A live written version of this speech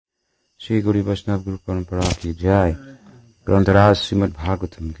Shri Guru Vaishnava Guru Parampara ki jai. Grantaraj Srimad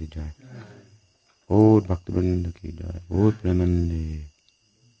Bhagavatam ki jai. Gaur Bhaktivinoda ki jai. Gaur Premanande.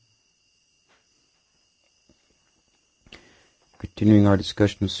 Continuing our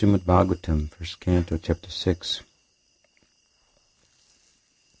discussion of Srimad Bhagavatam, first canto, chapter 6.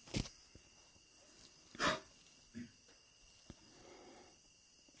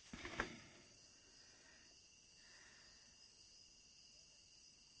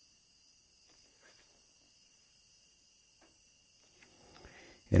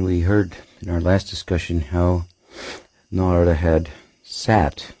 And we heard in our last discussion how Narada had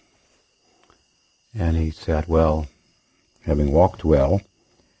sat, and he sat well, having walked well,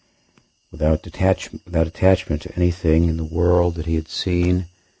 without attachment to anything in the world that he had seen,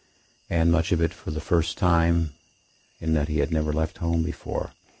 and much of it for the first time, in that he had never left home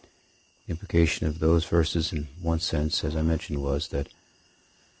before. The implication of those verses, in one sense, as I mentioned, was that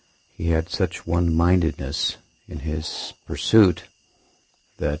he had such one-mindedness in his pursuit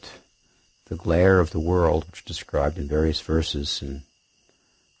that the glare of the world, which is described in various verses in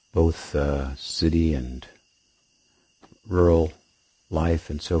both city and rural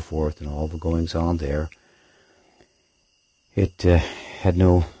life and so forth, and all the goings on there, it had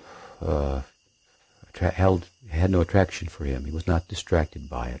no attraction for him. He was not distracted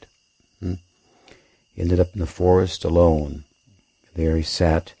by it. He ended up in the forest alone. There he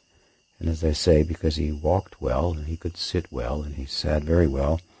sat. And as I say, because he walked well, and he could sit well, and he sat very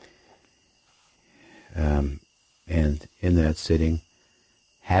well, and in that sitting,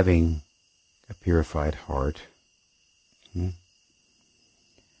 having a purified heart, the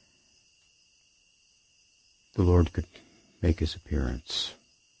Lord could make his appearance.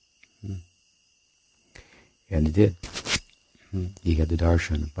 And he did. He had the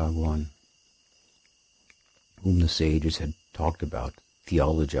darshan of Bhagavan, whom the sages had talked about,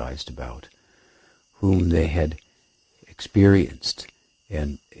 theologized about, whom they had experienced,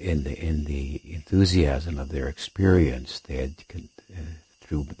 and in the enthusiasm of their experience, they had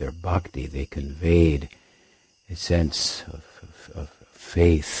through their bhakti, they conveyed a sense of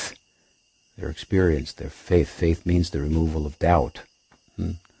faith. Their experience, their faith. Faith means the removal of doubt.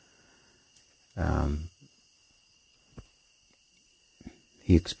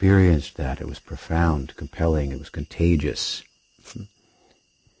 He experienced that. It was profound, compelling. It was contagious.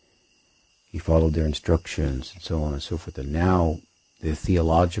 He followed their instructions and so on and so forth. And now the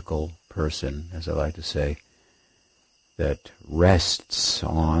theological person, as I like to say, that rests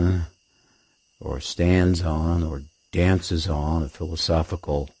on or stands on or dances on a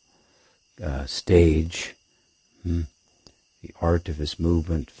philosophical stage, the art of his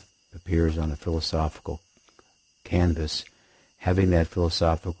movement appears on a philosophical canvas, having that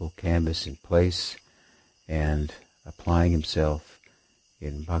philosophical canvas in place and applying himself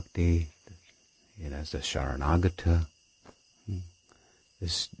in bhakti, as a Sharanagata.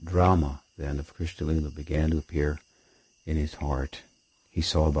 This drama, then, of Krishna Lila began to appear in his heart. He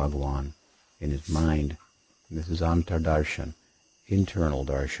saw Bhagavan in his mind. And this is antardarshan, internal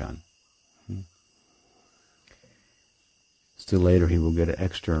darshan. Still later he will get an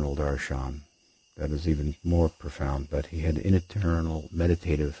external darshan. That is even more profound, but he had an internal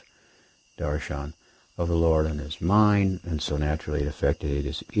meditative darshan of the Lord in his mind, and so naturally it affected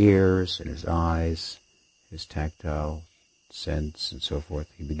his ears and his eyes, his tactile sense and so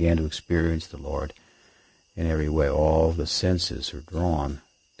forth. He began to experience the Lord in every way. All the senses are drawn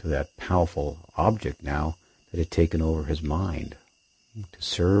to that powerful object now that had taken over his mind, to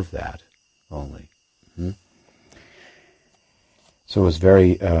serve that only. So it was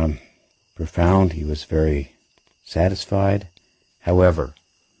very profound. He was very satisfied. However,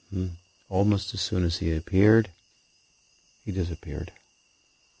 almost as soon as he appeared, he disappeared.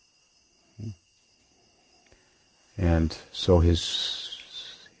 And so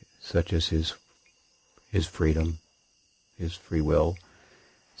such as his freedom, his free will,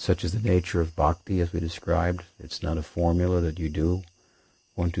 such is the nature of bhakti, as we described. It's not a formula that you do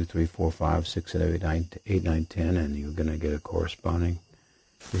 1, 2, 3, 4, 5, 6, 7, 8, 9, 10, and you're going to get a corresponding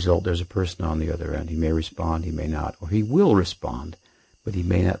result. There's a person on the other end. He may respond, he may not, or he will respond, but he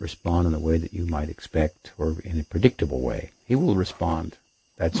may not respond in the way that you might expect, or in a predictable way. He will respond.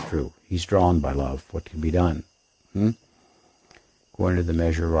 That's true. He's drawn by love. What can be done? According to the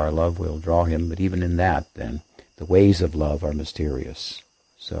measure of our love, we'll draw him, but even in that, then, the ways of love are mysterious.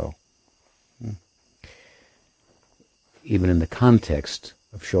 So, even in the context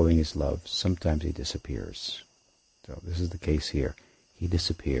of showing his love, sometimes he disappears. So this is the case here. He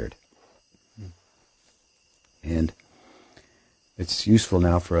disappeared. And it's useful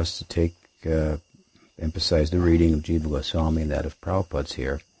now for us to take, emphasize the reading of Jiva Goswami and that of Prabhupada's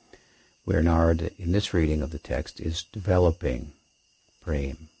here, where Narada, in this reading of the text, is developing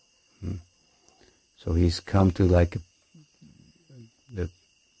prema. So he's come to like the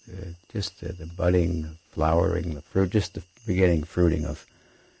budding, flowering, the fruit, just the beginning fruiting of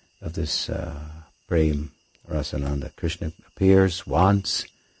this prema rasananda. Krishna appears once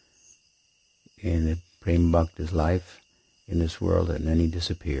in the prema bhakta's life in this world, and then he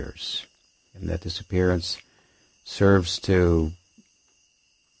disappears. And that disappearance serves to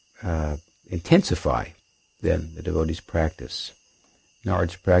intensify then the devotee's practice.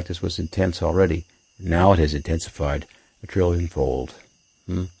 Narada's practice was intense already. Now it has intensified a trillion-fold.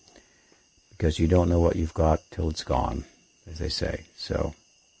 Because you don't know what you've got till it's gone, as they say. So,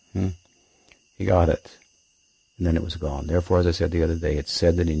 he got it. And then it was gone. Therefore, as I said the other day, it's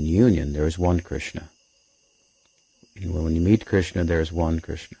said that in union there is one Krishna. When you meet Krishna, there is one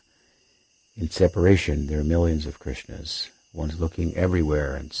Krishna. In separation, there are millions of Krishnas. One's looking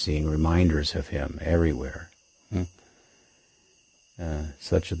everywhere and seeing reminders of him everywhere.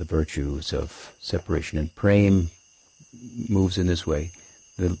 Such are the virtues of separation. And prema moves in this way.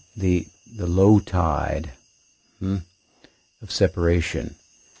 The low tide of separation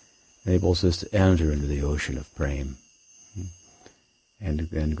enables us to enter into the ocean of prema. And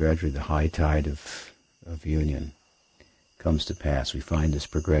then gradually the high tide of union comes to pass. We find this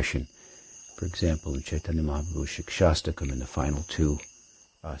progression, for example, in Chaitanya Mahaprabhu's Shikshastakam, in the final two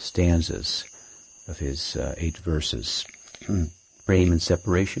stanzas of his 8 verses. Prema and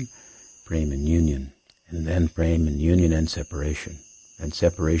separation, prema and union, and then prema and union and separation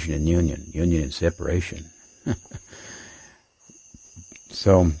and union, union and separation.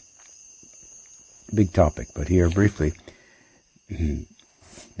 So, big topic, but here briefly,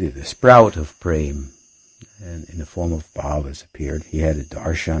 the sprout of prema and in the form of bhava has appeared. He had a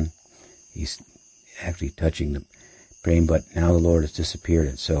darshan. He's actually touching the prema, but now the Lord has disappeared,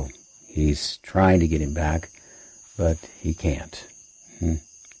 and so he's trying to get him back, but he can't.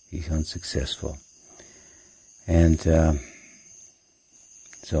 He's unsuccessful. And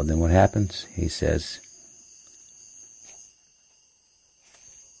so then what happens? He says,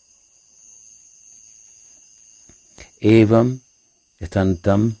 Evam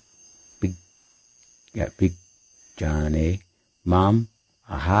yatantam Vijjane mam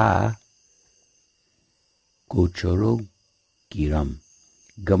aha gocharo giram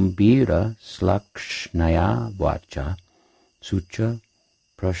gambira slakshnaya vacha sucha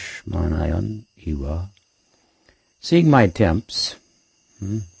prashmanayan iva. Seeing my attempts,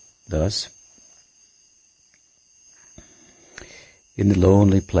 thus, in the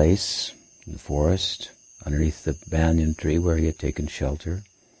lonely place, in the forest, underneath the banyan tree where he had taken shelter,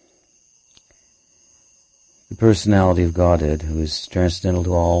 the personality of Godhead, who is transcendental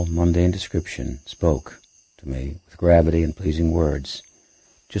to all mundane description, spoke to me with gravity and pleasing words,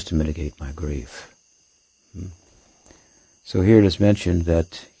 just to mitigate my grief. So here it is mentioned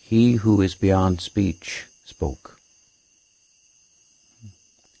that he who is beyond speech spoke.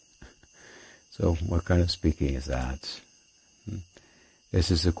 So what kind of speaking is that?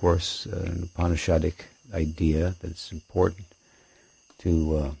 This is, of course, an Upanishadic idea that it's important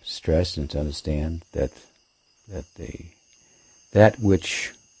to stress and to understand that that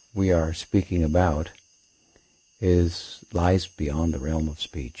which we are speaking about lies beyond the realm of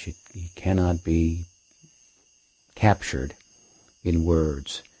speech. It cannot be captured in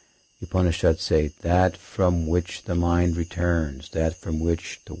words. The Upanishads say that from which the mind returns, that from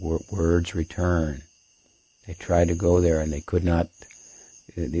which the words return. They tried to go there and they could not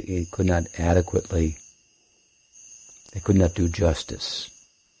adequately, they could not do justice.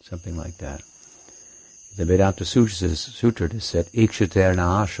 Something like that. The Vedanta Sutra is said,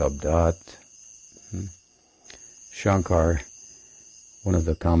 Ikshaterna Shabdat. Shankar, one of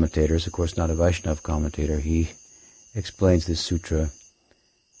the commentators, of course not a Vaishnava commentator, he explains this sutra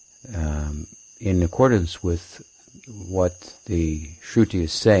in accordance with what the Shruti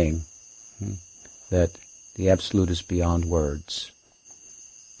is saying, that the Absolute is beyond words,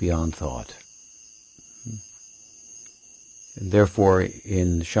 beyond thought. And therefore,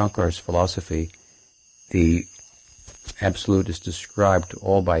 in Shankar's philosophy, the Absolute is described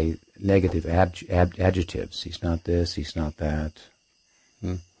all by negative adjectives. He's not this, he's not that.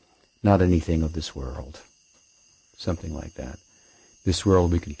 Not anything of this world. Something like that. This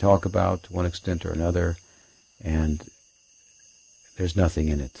world we can talk about to one extent or another, and there's nothing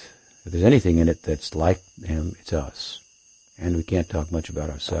in it. If there's anything in it that's like him, it's us. And we can't talk much about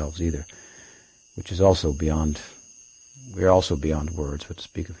ourselves either, which is also beyond, we're also beyond words, but to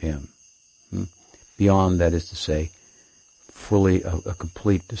speak of him. Beyond, that is to say, fully a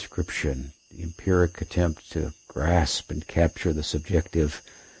complete description, the empiric attempt to grasp and capture the subjective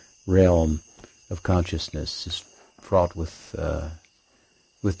realm of consciousness is fraught with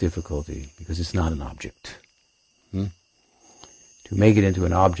difficulty because it's not an object. To make it into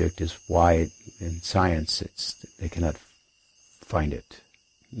an object is why in science they cannot find it.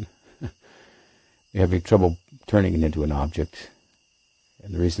 They're having trouble turning it into an object,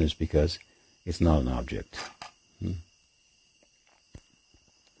 and the reason is because it's not an object.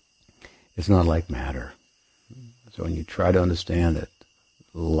 It's not like matter. So when you try to understand it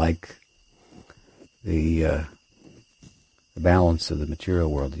like the balance of the material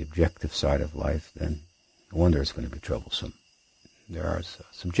world, the objective side of life, then no wonder it's going to be troublesome. There are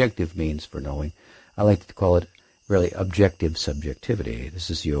subjective means for knowing. I like to call it really objective subjectivity. This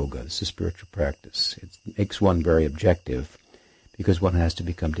is yoga. This is spiritual practice. It makes one very objective because one has to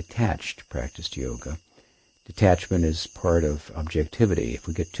become detached to practice yoga. Detachment is part of objectivity. If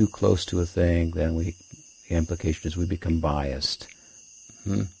we get too close to a thing, then the implication is we become biased.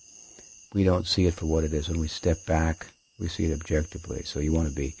 We don't see it for what it is. When we step back, we see it objectively. So you want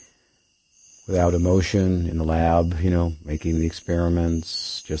to be without emotion in the lab, making the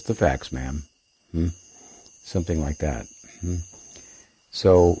experiments, just the facts, ma'am. Something like that.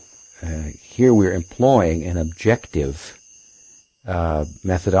 So here we're employing an objective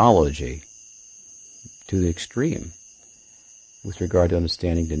methodology to the extreme with regard to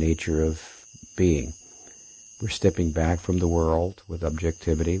understanding the nature of being. We're stepping back from the world with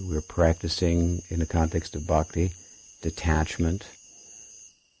objectivity. We're practicing, in the context of bhakti, detachment.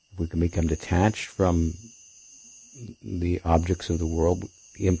 If we can become detached from the objects of the world,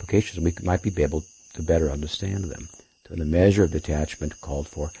 the implications, we might be able to better understand them. So the measure of detachment called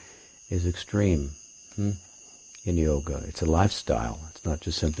for is extreme in yoga. It's a lifestyle. It's not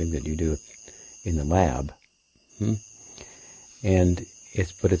just something that you do in the lab.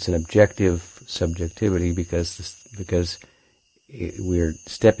 But it's an objective subjectivity because we're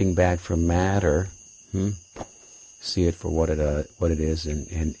stepping back from matter, see it for what it is,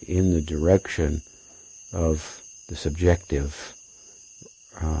 and in the direction of the subjective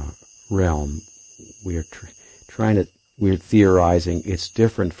realm, we're we're theorizing it's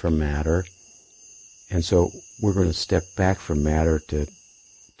different from matter, and so we're going to step back from matter to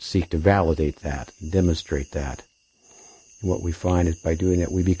seek to validate that, demonstrate that. And what we find is by doing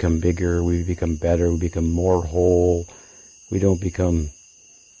that, we become bigger, we become better, we become more whole. We don't become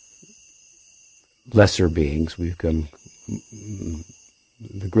lesser beings, we become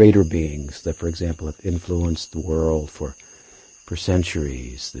the greater beings that, for example, have influenced the world for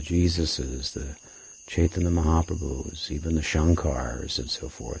centuries, the Jesuses, the Chaitanya Mahaprabhus, even the Shankars, and so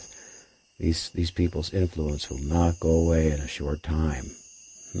forth. These people's influence will not go away in a short time.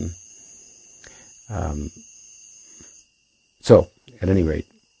 So, at any rate,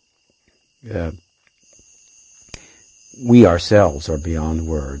 we ourselves are beyond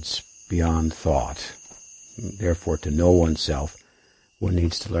words, beyond thought. Therefore, to know oneself, one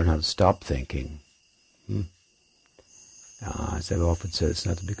needs to learn how to stop thinking. As I've often said, it's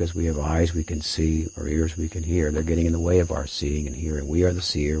not because we have eyes we can see or ears we can hear. They're getting in the way of our seeing and hearing. We are the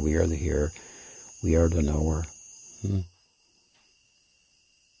seer, we are the hearer, we are the knower.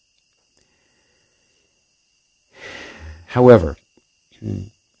 However,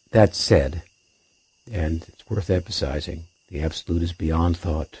 that said, and it's worth emphasizing, the Absolute is beyond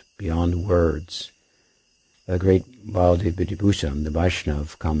thought, beyond words. The great Baladev Vidyabhushan, the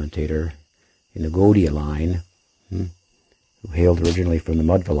Vaishnav commentator in the Gaudiya line, who hailed originally from the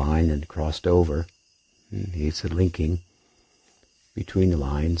Madhva line and crossed over, he's linking between the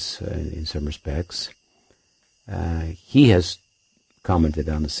lines in some respects. He has commented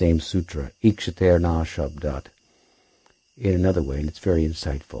on the same sutra, Ikshater na Shabdat, in another way, and it's very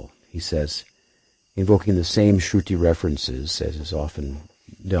insightful. He says, invoking the same Shruti references, as is often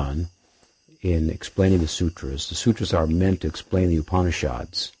done, in explaining the sutras are meant to explain the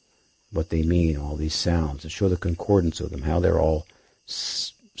Upanishads, what they mean, all these sounds, and show the concordance of them, how they're all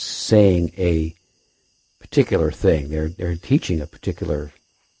saying a particular thing. They're teaching a particular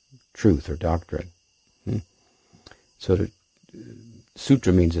truth or doctrine. So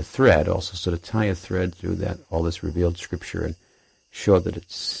sutra means a thread, also, so to tie a thread through that, all this revealed scripture, and show that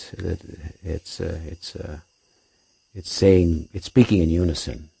it's speaking in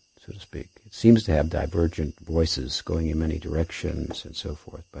unison, so to speak. It seems to have divergent voices going in many directions and so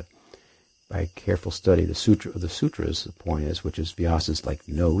forth, but by careful study the sutras, the point is, which is Vyasa's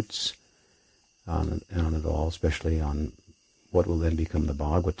notes on it all, especially on what will then become the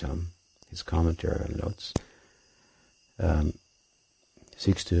Bhagavatam, his commentary on the notes,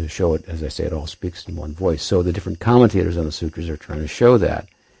 seeks to show it, as I say, it all speaks in one voice. So the different commentators on the sutras are trying to show that.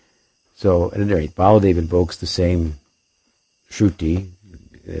 So at any rate, Baladev invokes the same Shruti,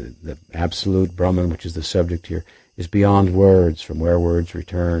 the absolute Brahman, which is the subject here, is beyond words, from where words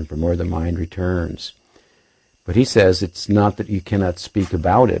return, from where the mind returns. But he says it's not that you cannot speak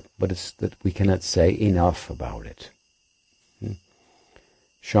about it, but it's that we cannot say enough about it.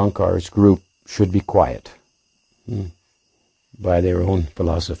 Shankar's group should be quiet by their own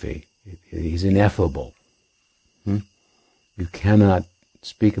philosophy. He's ineffable. You cannot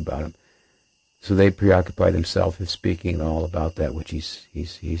speak about him. So they preoccupy themselves with speaking all about that which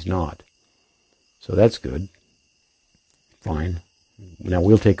he's not. So that's good. Fine. Now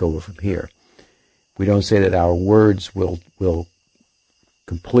we'll take over from here. We don't say that our words will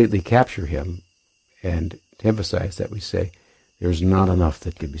completely capture him, and to emphasize that, we say there's not enough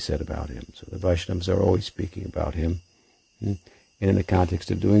that can be said about him. So the Vaishnavas are always speaking about him, and in the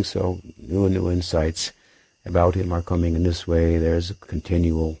context of doing so, new and new insights about him are coming in this way. There's a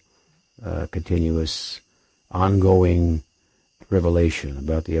continuous, ongoing revelation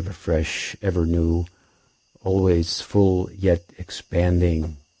about the ever-fresh, ever-new, always full yet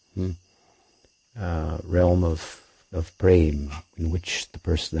expanding realm of prema in which the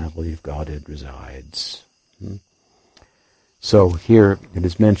personality of Godhead resides. So here it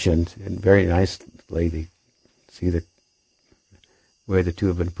is mentioned, and very nicely, see the way the two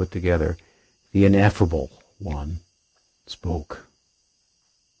have been put together, the ineffable one spoke.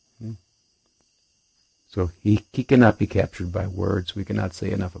 So he cannot be captured by words. We cannot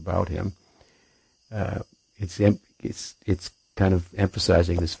say enough about him. It's kind of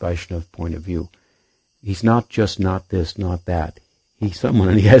emphasizing this Vaishnava point of view. He's not just not this, not that. He's someone,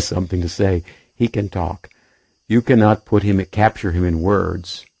 and he has something to say. He can talk. You cannot capture him in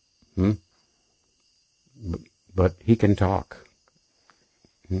words, but he can talk.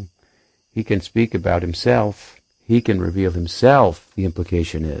 He can speak about himself. He can reveal himself, the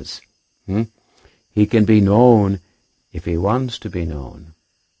implication is. He can be known if he wants to be known.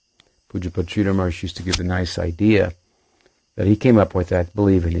 Pujapad Sridhar Maharaj used to give a nice idea that he came up with that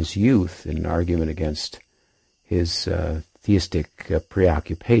belief in his youth in an argument against his theistic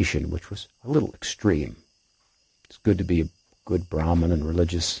preoccupation, which was a little extreme. It's good to be a good Brahmin and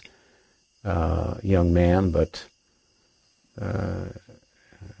religious young man, but a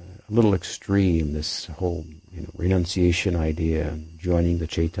little extreme, this whole renunciation idea, joining the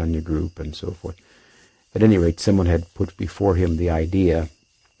Chaitanya group and so forth. At any rate, someone had put before him the idea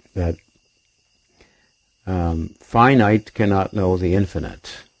that finite cannot know the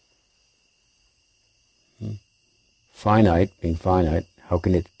infinite. Finite, being finite, how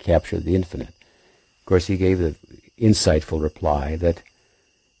can it capture the infinite? Of course, he gave the insightful reply that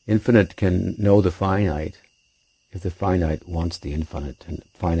infinite can know the finite if the finite wants the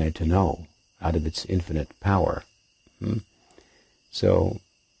finite to know out of its infinite power. So,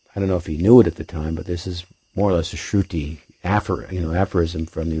 I don't know if he knew it at the time, but this is more or less a Shruti, aphorism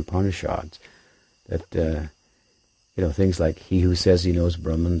from the Upanishads, that things like, he who says he knows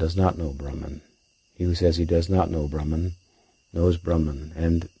Brahman does not know Brahman. He who says he does not know Brahman knows Brahman.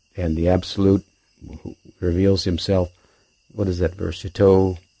 And the Absolute who reveals himself. What is that verse?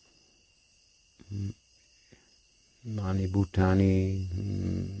 Yato Mani Bhutani.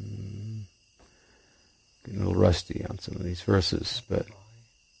 Getting a little rusty on some of these verses, but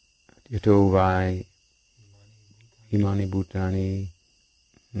Yato Vai Imani Bhutani.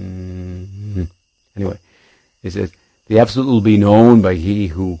 Anyway, it says the Absolute will be known by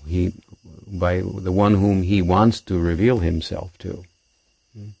by the one whom he wants to reveal himself to.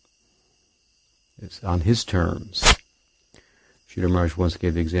 It's on his terms. Sridhar Maharaj once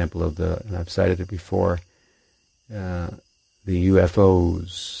gave the example of and I've cited it before, the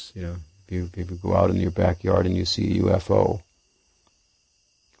UFOs. If you go out in your backyard and you see a UFO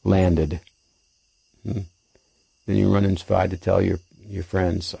landed, then you run inside to tell your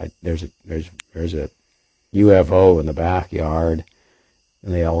friends, there's a UFO in the backyard,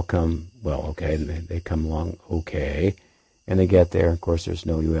 and they all come. Well, okay, they come along, okay, and they get there. Of course, there's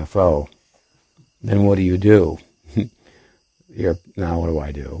no UFO. Then what do you do? Now what do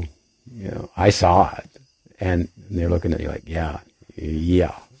I do? I saw it, and they're looking at you like, yeah.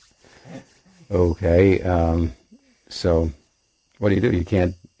 Okay, so what do? You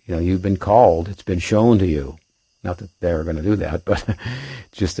can't, you've been called, it's been shown to you. Not that they're going to do that, but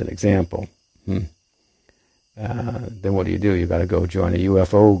just an example. Then what do? You've got to go join a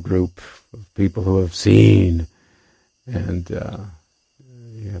UFO group of people who have seen, and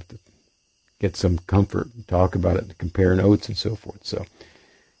you have to get some comfort and talk about it and compare notes and so forth. So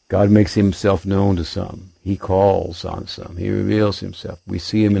God makes himself known to some. He calls on some. He reveals himself. We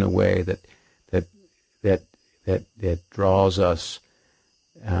see him in a way that draws us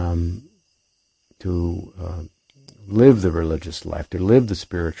to live the religious life, to live the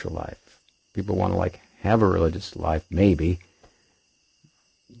spiritual life. People want to have a religious life, maybe,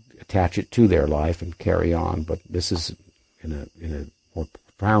 attach it to their life and carry on, but this is in a more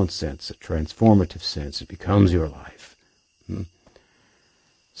profound sense, a transformative sense. It becomes your life.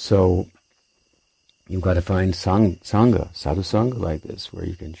 So you've got to find sangha, sadhu sangha like this, where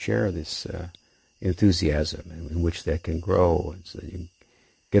you can share this enthusiasm in which that can grow, and so you can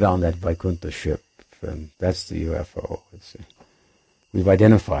get on that Vaikuntha ship, and that's the UFO. We've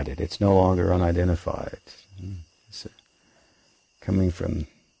identified it. It's no longer unidentified. It's coming from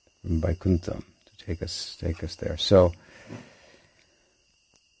Vaikuntha to take us there. So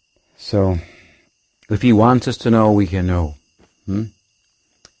if he wants us to know, we can know.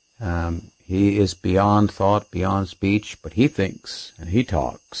 He is beyond thought, beyond speech, but he thinks and he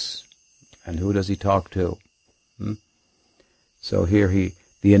talks. And who does he talk to? So here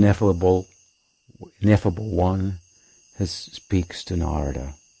the ineffable one, speaks to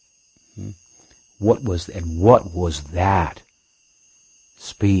Narada. What was that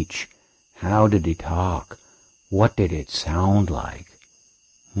speech? How did he talk? What did it sound like?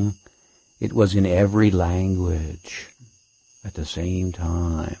 It was in every language at the same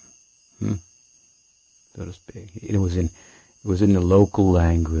time, so to speak. It was in the local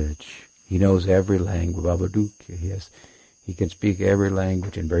language. He knows every language. Bhavadukya. He can speak every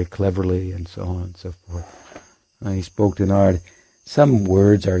language, and very cleverly, and so on and so forth. He spoke to Narada. Some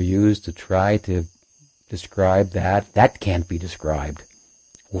words are used to try to describe that. That can't be described.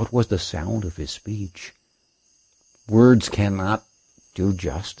 What was the sound of his speech? Words cannot do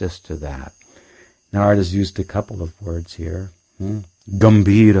justice to that. Narada's used a couple of words here.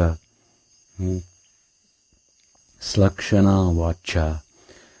 Gambhira. Slakshana vacha.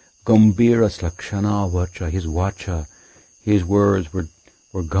 Gambhira slakshana vacha. His vacha, his words were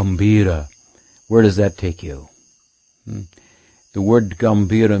gambhira. Where does that take you? The word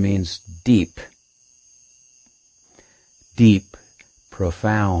gambhira means deep. Deep,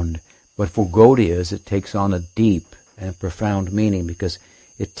 profound. But for Gaudiyas, it takes on a deep and profound meaning, because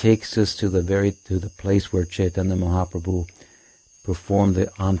it takes us to the place where Chaitanya Mahaprabhu performed the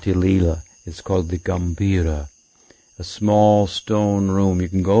Antilila. It's called the Gambhira, a small stone room. You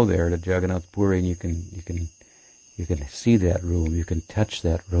can go there to Jagannath Puri, and you can see that room. You can touch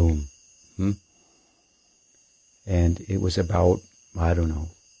that room. And it was about,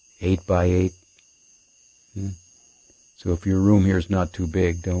 8 by 8. So if your room here is not too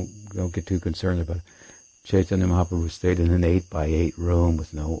big, don't get too concerned about it. Chaitanya Mahaprabhu stayed in an 8 by 8 room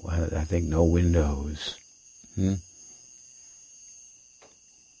with no windows. You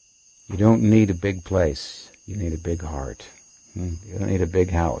don't need a big place. You need a big heart. You don't need a big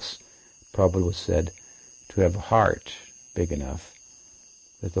house. Prabhupada was said to have a heart big enough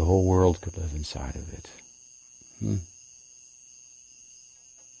that the whole world could live inside of it.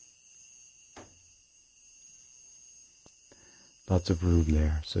 Lots of room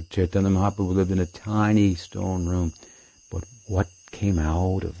there. So Chaitanya Mahaprabhu lived in a tiny stone room, but what came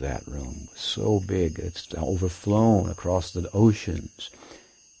out of that room was so big, it's overflown across the oceans,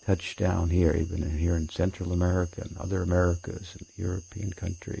 touched down here, even here in Central America and other Americas and European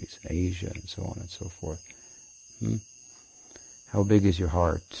countries and Asia and so on and so forth. How big is your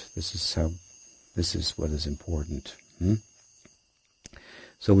heart? This is what is important.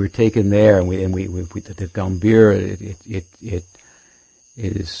 So we're taken there, and we the Gambhira,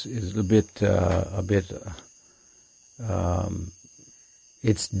 it is a bit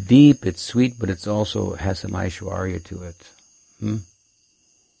it's deep, it's sweet, but it's also has some Aishwarya to it. You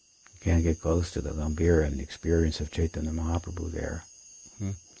can't get close to the Gambhira and the experience of Chaitanya Mahaprabhu there.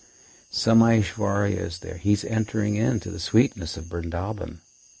 Some Aishwarya is there. He's entering into the sweetness of Vrindavan.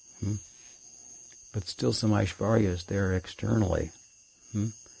 But still some Aishwarya is there externally.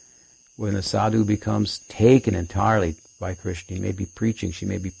 When a sadhu becomes taken entirely by Krishna, he may be preaching, she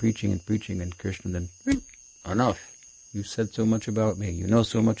may be preaching, and Krishna then, enough. You said so much about me. You know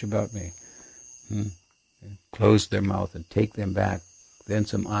so much about me. And close their mouth and take them back. Then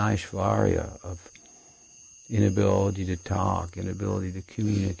some Aishwarya of inability to talk, inability to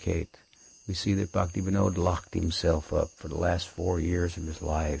communicate. We see that Bhaktivinoda locked himself up for the last 4 years of his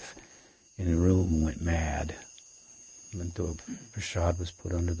life in a room and went mad. Until prasad was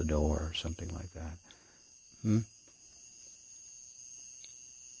put under the door or something like that.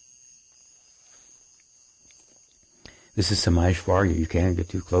 This is some Aishwarya. You can't get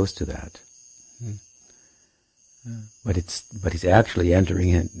too close to that. But he's actually entering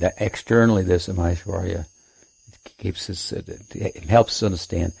in. That externally, there's some Aishwarya. It helps us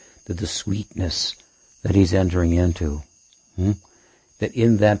understand the sweetness that he's entering into. that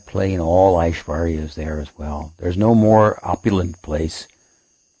in that plane all Aishvarya is there as well. There's no more opulent place.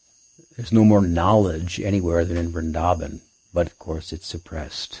 There's no more knowledge anywhere than in Vrindavan, but of course it's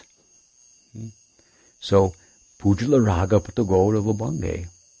suppressed. So, Pujala Raga Patagora Bange,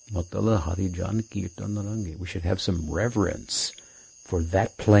 Matala Harijan Kirtanarange. We should have some reverence for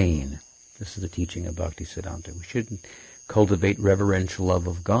that plane. This is the teaching of Bhaktisiddhanta. We shouldn't cultivate reverential love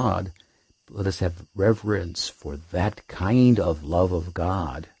of God. Let us have reverence for that kind of love of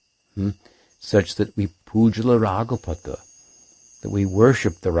God, such that we Pujala Ragapata, that we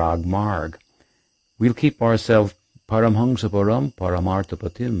worship the Rag Marg. We'll keep ourselves Paramhamsa Param Paramartha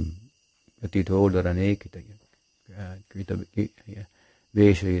Patim Atito Dharanekitaya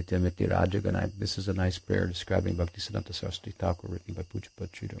Veshayatamiti Rajaganai. This is a nice prayer describing Bhaktisiddhanta Saraswati Thakur, written by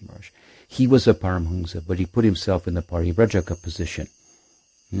Pujapad Sridhar Maharaj. He was a Paramhamsa, but he put himself in the Parivrajaka position.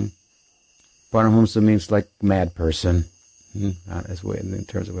 Paramhamsa means like mad person, not as way in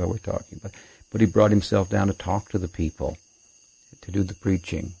terms of what we're talking about. But he brought himself down to talk to the people, to do the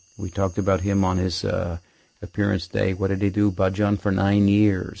preaching. We talked about him on his appearance day. What did he do? Bhajan for 9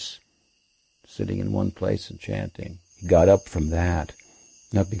 years, sitting in one place and chanting. He got up from that,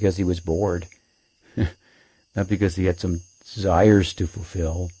 not because he was bored, not because he had some desires to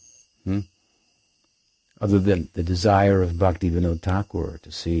fulfill, other than the desire of Bhakti Vinod Thakur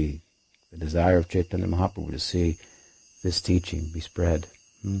to see, the desire of Chaitanya Mahaprabhu to see this teaching be spread.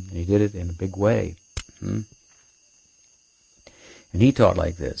 And he did it in a big way. And he taught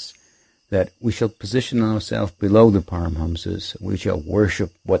like this, that we shall position ourselves below the Paramhamsas, we shall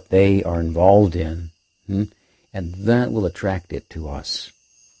worship what they are involved in, and that will attract it to us.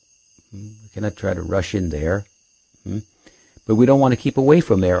 We cannot try to rush in there, but we don't want to keep away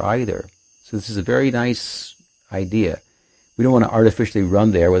from there either. So this is a very nice idea. We don't want to artificially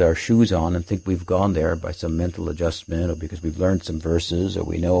run there with our shoes on and think we've gone there by some mental adjustment, or because we've learned some verses, or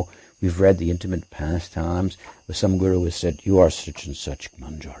we know we've read the intimate pastimes, or some guru has said, you are such and such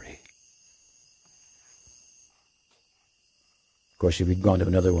Manjari. Of course, if he'd gone to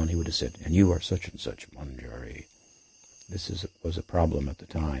another one, he would have said, and you are such and such Manjari. This was a problem at the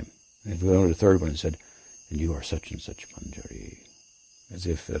time. And if we went to the third one and said, and you are such and such Manjari, as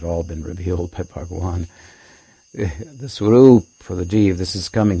if it had all been revealed by Bhagavan. The Swarup for the Jeev, this is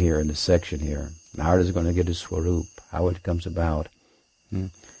coming here in this section here. Narada is going to get his Swarup, how it comes about.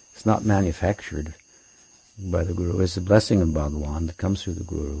 It's not manufactured by the Guru. It's the blessing of Bhagavan that comes through the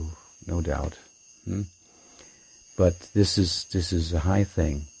Guru, no doubt. But this is a high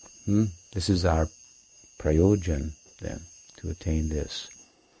thing. This is our prayojan, then, to attain this.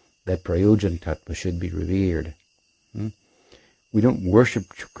 That prayojan tattva should be revered. We don't worship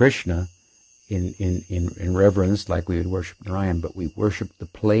Krishna in reverence like we would worship Narayan, but we worship the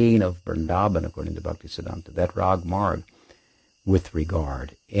plane of Vrindavan, according to Bhaktisiddhanta, that Rag Marg, with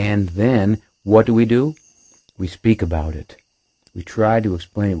regard. And then, what do? We speak about it. We try to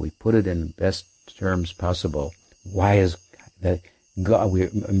explain it. We put it in the best terms possible. Why is that God,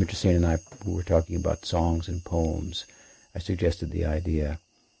 Mr. Sain and I were talking about songs and poems. I suggested the idea,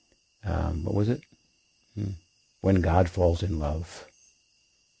 what was it? When God falls in love.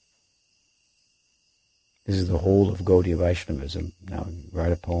 This is the whole of Gaudiya Vaishnavism. Now,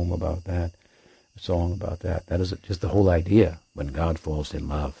 write a poem about that, a song about that. That is just the whole idea, when God falls in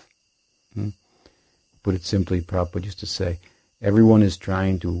love. Put it simply, Prabhupada used to say, everyone is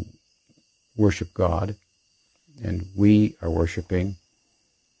trying to worship God, and we are worshipping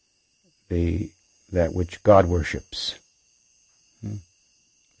that which God worships.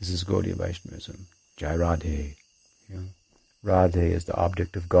 This is Gaudiya Vaishnavism. Jai Radhe. Radhe is the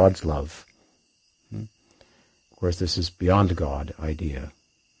object of God's love. Of course, this is beyond God idea.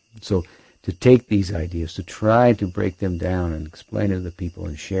 So to take these ideas, to try to break them down and explain to the people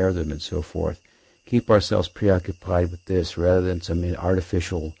and share them and so forth, keep ourselves preoccupied with this rather than some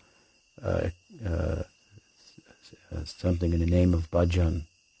artificial something in the name of bhajan.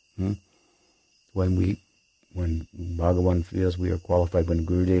 When Bhagavan feels we are qualified, when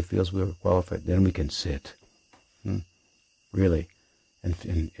Gurudev feels we are qualified, then we can sit. Really. And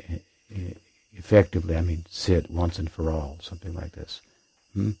effectively, I mean, sit once and for all, something like this.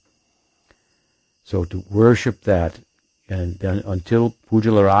 So to worship that, and then until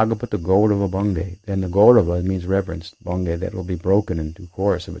Pujala Ragapata Gaurava Bhange, then the Gaurava means reverence, Bhange, that will be broken in due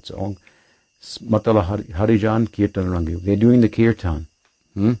course of its own. Matala Harijan Kirtan Rangi. They're doing the Kirtan.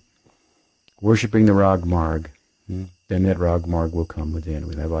 Worshipping the Rag Marg. Then that Rag Marg will come within.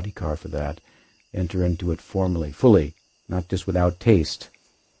 We'll have adhikar for that. Enter into it formally, fully. Not just without taste,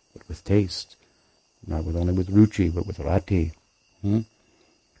 but with taste. Not only with ruchi, but with rati.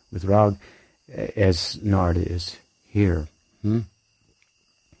 With Rag, as Narada is here.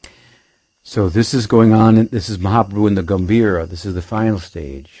 So this is going on, this is Mahaprabhu in the Gambhira, this is the final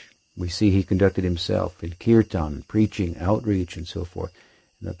stage. We see he conducted himself in kirtan, preaching, outreach, and so forth.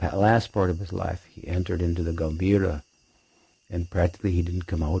 In the last part of his life, he entered into the Gambhira, and practically he didn't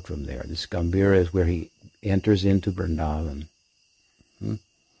come out from there. This Gambhira is where he enters into Vrindavan. And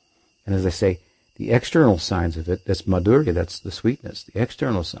as I say, the external signs of it, that's Madhurya, that's the sweetness. The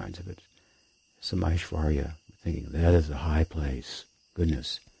external signs of it, Samaishvarya, thinking that is a high place.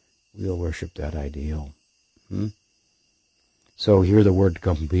 Goodness, we'll worship that ideal. So here the word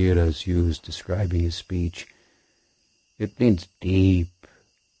Gambhira is used describing his speech. It means deep,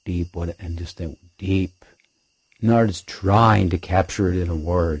 and just think deep. Narada's trying to capture it in a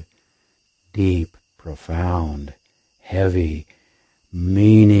word. Deep, profound, heavy,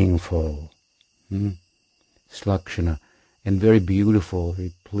 meaningful, slakshana, and very beautiful,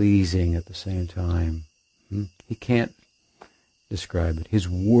 very pleasing at the same time. He can't describe it. His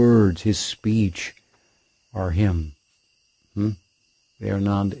words, his speech are him. They are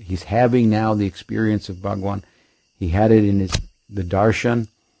not. He's having now the experience of Bhagwan. He had it in the darshan,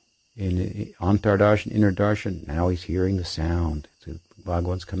 in antar darshan, inner darshan. Now he's hearing the sound. So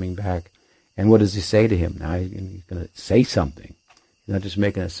Bhagwan's coming back. And what does he say to him? Now he's going to say something. He's not just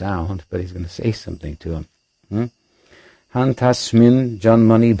making a sound, but he's going to say something to him. Hantasmin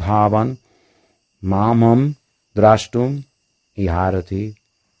janmani bhavan mamam drashtum iharati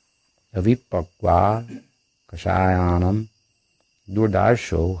avipakva kashayanam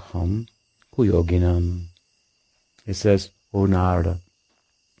durdarsho ham kuyoginam. It says, O Narada,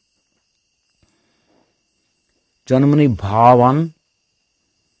 janmani bhavan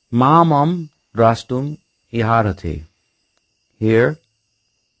mamam drashtum iharati. Here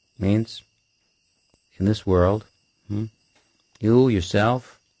means in this world, you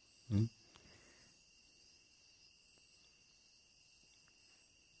yourself,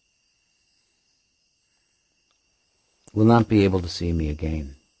 will not be able to see me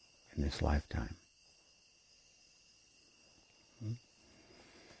again in this lifetime.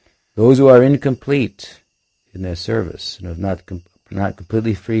 Those who are incomplete in their service and are not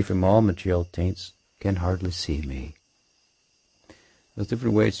completely free from all material taints can hardly see me. There's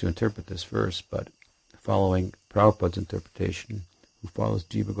different ways to interpret this verse, but following Prabhupada's interpretation, who follows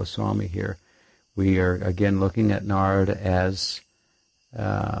Jiva Goswami here, we are again looking at Narada as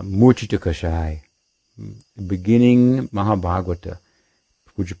Murchita Kashai, beginning Mahabhagavata.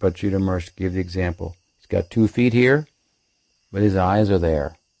 Pujapad Sridhar Maharaj gave the example. He's got 2 feet here, but his eyes are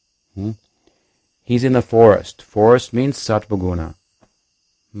there. He's in the forest. Forest means Sattva-guna.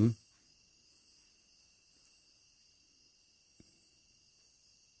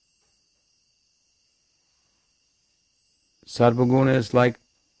 Sattva-guna is like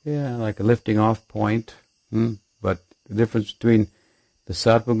a lifting off point. But the difference between the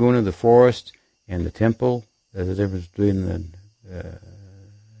Sattva-guna, the forest, and the temple, there's a difference between the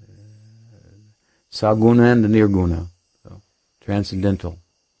Saguna and the Nirguna. So, transcendental.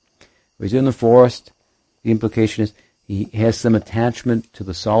 He's in the forest. The implication is he has some attachment to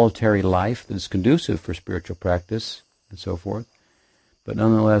the solitary life that is conducive for spiritual practice and so forth. But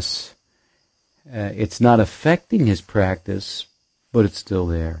nonetheless, it's not affecting his practice, but it's still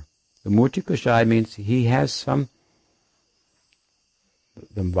there. The Murti Kashai means he has some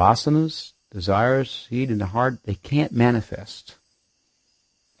the vasanas, desires, seed in the heart, they can't manifest.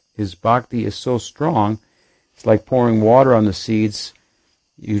 His bhakti is so strong, it's like pouring water on the seeds.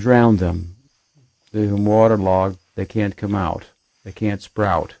 You drown them. They're waterlogged. They can't come out. They can't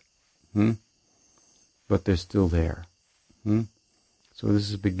sprout. But they're still there. So this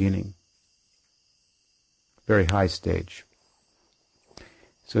is the beginning. Very high stage.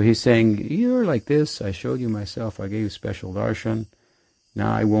 So he's saying, you're like this. I showed you myself. I gave you special darshan.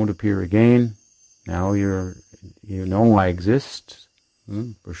 Now I won't appear again. Now you know I exist.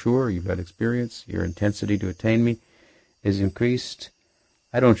 For sure. You've had experience. Your intensity to attain me is increased.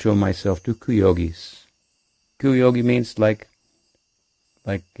 I don't show myself to kuyogis. Kuyogi means like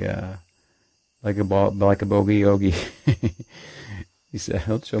a bhogi yogi. He said, I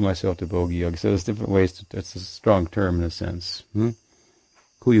don't show myself to bhogi yogi. So there's different ways. That's a strong term in a sense.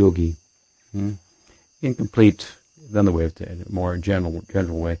 Kuyogi. Incomplete, another way of saying it, more general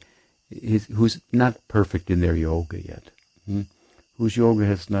way. Who's not perfect in their yoga yet. Whose yoga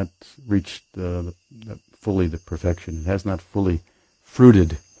has not reached fully the perfection. It has not fully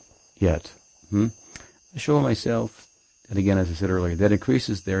fruited yet. I show myself, and again, as I said earlier, that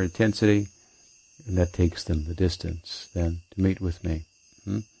increases their intensity, and that takes them the distance then to meet with me.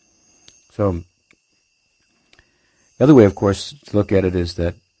 So, the other way, of course, to look at it is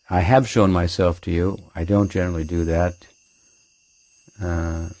that I have shown myself to you. I don't generally do that.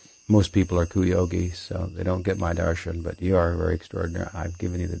 most people are kuyogi, so they don't get my darshan, but you are very extraordinary. I've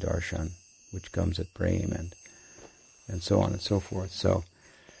given you the darshan, which comes at prema, and so on and so forth. So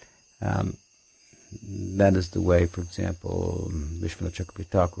that is the way, for example, Vishwanath Chakravarti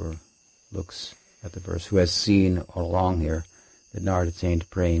Thakur looks at the verse, who has seen all along here that Narada attained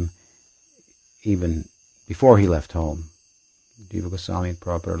prema even before he left home. Diva Goswami and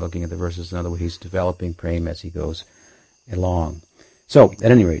Prabhupada are looking at the verses. In other words, he's developing prema as he goes along. So,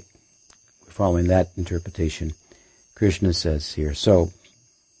 at any rate, we're following that interpretation. Krishna says here, so,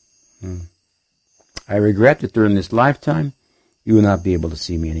 I regret that during this lifetime, you will not be able to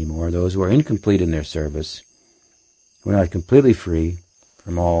see me anymore. Those who are incomplete in their service, who are not completely free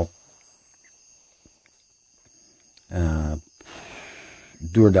from all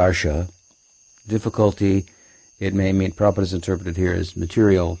durdarsha, difficulty, it may mean, Prabhupada is interpreted here as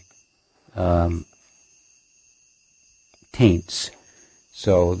material taints.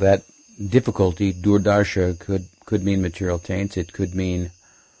 So that difficulty, durdarsha, could mean material taints. It could mean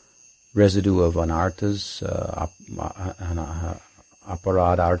residue of anarthas,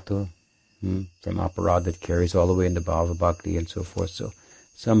 aparad artha, from aparad that carries all the way into bhava bhakti and so forth. So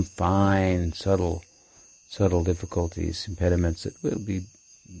some fine, subtle difficulties, impediments that will be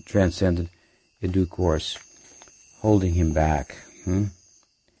transcended in due course, holding him back.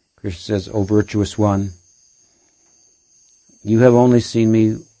 Krishna says, O virtuous one, you have only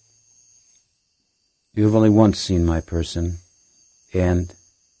once seen my person, and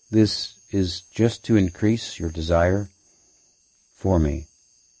this is just to increase your desire for me,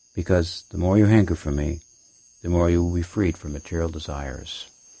 because the more you hanker for me, the more you will be freed from material desires.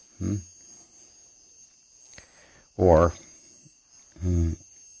 Or,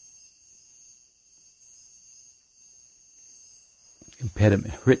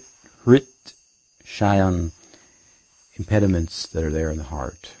 impediment, hrit, shayan, impediments that are there in the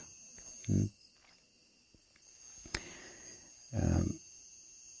heart.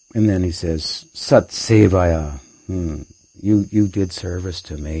 And then he says, Sat Sevaya, you did service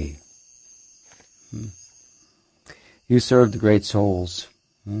to me. You served the great souls,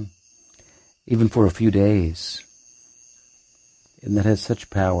 even for a few days. And that has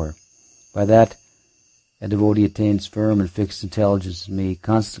such power. By that, a devotee attains firm and fixed intelligence in me.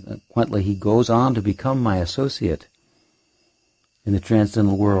 Consequently, he goes on to become my associate in the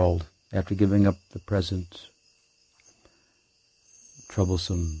transcendental world after giving up the present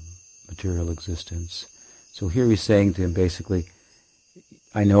troublesome material existence. So here he's saying to him basically,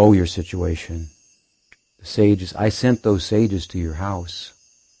 I know your situation. The sages, I sent those sages to your house.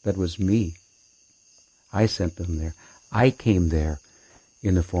 That was me. I sent them there. I came there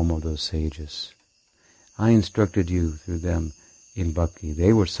in the form of those sages. I instructed you through them in bhakti.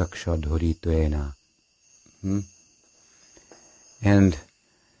 They were sakshadhurituena. And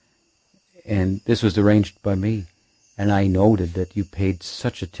this was arranged by me. And I noted that you paid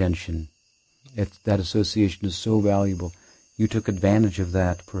such attention. That association is so valuable. You took advantage of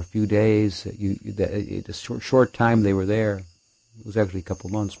that for a few days. A short time they were there. It was actually a couple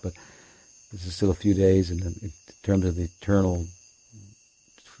of months, but this is still a few days. And in terms of the eternal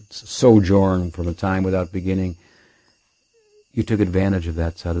sojourn from a time without beginning, you took advantage of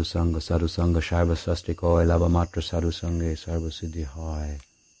that sadhusanga, shaiva sastikoi, lavamatra sadhusange, sarva siddhihai.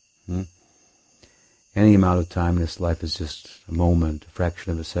 Any amount of time in this life is just a moment, a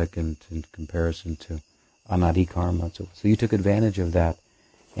fraction of a second in comparison to anadi karma. So you took advantage of that.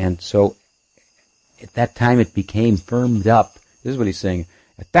 And so at that time it became firmed up. This is what he's saying.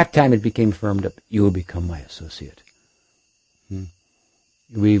 At that time it became firmed up. You will become my associate.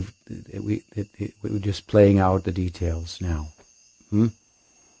 We're just playing out the details now.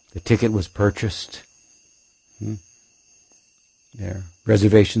 The ticket was purchased. There.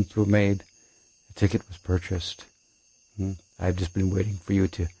 Reservations were made. The ticket was purchased. I've just been waiting for you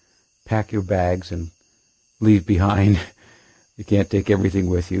to pack your bags and leave behind. You can't take everything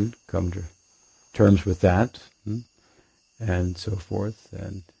with you. Come to terms with that. And so forth.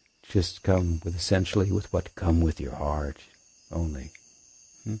 And just come with what come with your heart only.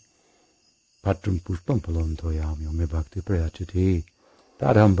 Patram pushpam phalam toyami me bhakti prayachati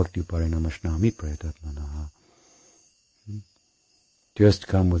tadham bhakti parinamashnami prayatatmanaha. Just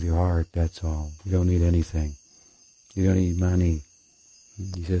come with your heart, that's all. You don't need anything. You don't need money.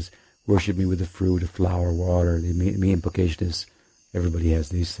 He says, worship me with the fruit, the flower, water. The implication is, everybody has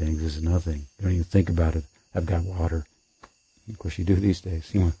these things. This is nothing. You don't even think about it. I've got water. Of course you do these days.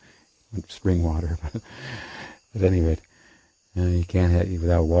 You want spring water. At any rate, you can't have,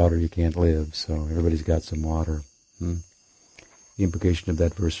 without water you can't live. So everybody's got some water. The implication of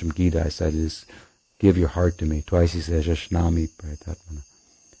that verse from Gita I cited is, give your heart to me. Twice he says, Ashnami prayatatmana.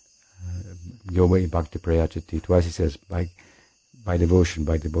 Yoga Bhakti Prayachati. Twice he says, by devotion,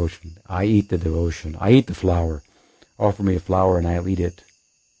 by devotion. I eat the devotion. I eat the flower. Offer me a flower and I'll eat it.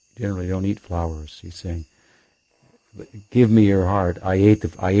 Generally don't eat flowers. He's saying, give me your heart. I ate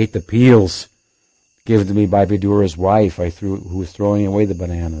the peels given to me by Vidura's wife, who was throwing away the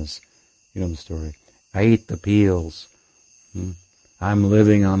bananas. You know the story. I ate the peels. I'm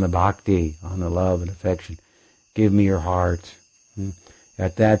living on the bhakti, on the love and affection. Give me your heart.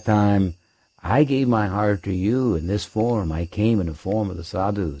 At that time, I gave my heart to you in this form. I came in the form of the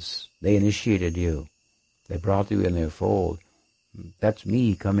sadhus. They initiated you. They brought you in their fold. That's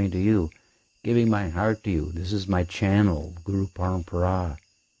me coming to you, giving my heart to you. This is my channel, Guru Parampara.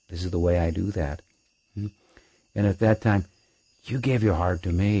 This is the way I do that. And at that time, you gave your heart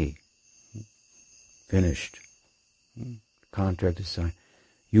to me. Finished. Contract is signed.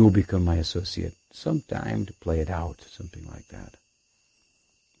 You will become my associate. Some time to play it out, something like that.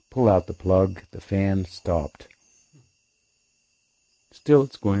 Pull out the plug, the fan stopped. Still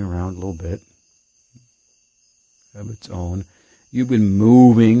it's going around a little bit of its own. You've been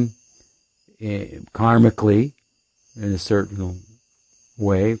moving karmically in a certain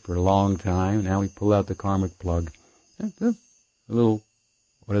way for a long time. Now we pull out the karmic plug. A little,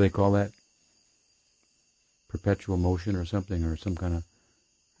 what do they call that? Perpetual motion or something, or some kind of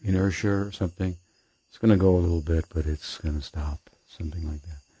inertia or something. It's going to go a little bit, but it's going to stop. Something like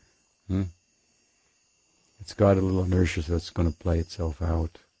that. It's got a little inertia, so it's going to play itself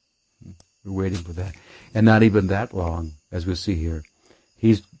out. We're waiting for that. And not even that long, as we'll see here.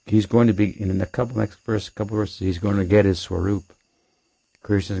 He's going to be, in the couple verses, he's going to get his Swarup.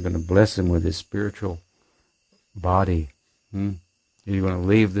 Krishna is going to bless him with his spiritual body. He's going to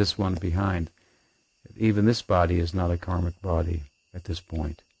leave this one behind. Even this body is not a karmic body at this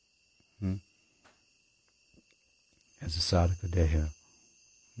point. As a sadhaka deha.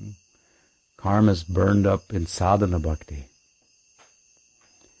 Karma is burned up in sadhana bhakti.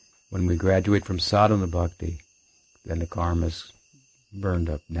 When we graduate from sadhana bhakti, then the karma is burned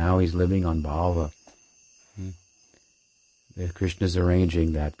up. Now he's living on bhava. Krishna is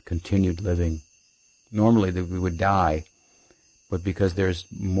arranging that continued living. Normally we would die, but because there's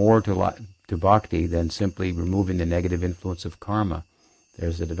more to bhakti than simply removing the negative influence of karma,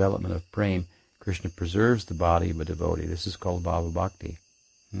 there's a development of prema. Krishna preserves the body of a devotee. This is called bhava bhakti.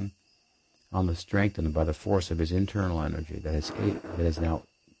 On the strength and by the force of his internal energy that has now,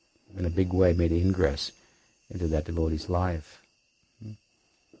 in a big way, made ingress into that devotee's life.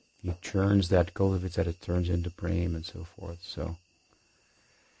 He churns that, cultivates that, it turns into prema and so forth. So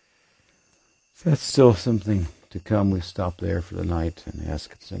that's still something to come. We stop there for the night and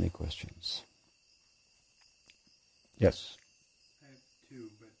ask us any questions. Yes? I have two,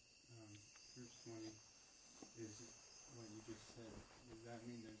 but first one is what you just said. Does that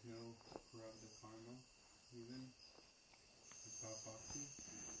mean there's no prarabdha karma even without bhakti?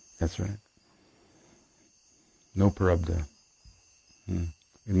 That's right. No prarabdha.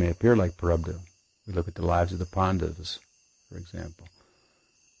 It may appear like prarabdha. We look at the lives of the Pandavas, for example.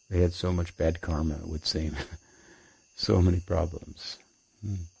 They had so much bad karma, it would seem. So many problems.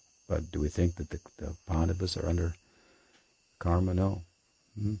 But do we think that the Pandavas are under karma? No.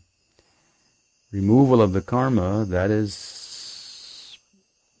 Removal of the karma, that is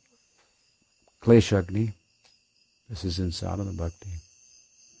kleshagni. This is in sadhana bhakti.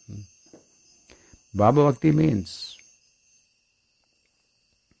 Bhava bhakti means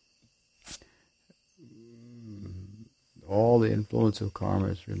all the influence of karma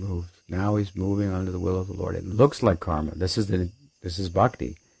is removed. Now he's moving under the will of the Lord. It looks like karma. This is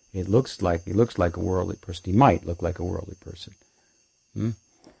bhakti. He looks like a worldly person. He might look like a worldly person.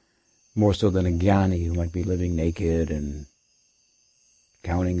 More so than a jnani who might be living naked and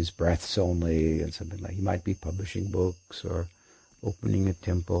counting his breaths only and something like. He might be publishing books or opening a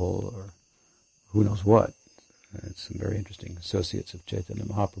temple or who knows what. It's some very interesting associates of Chaitanya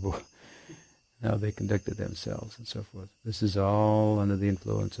Mahaprabhu. How they conducted themselves and so forth. This is all under the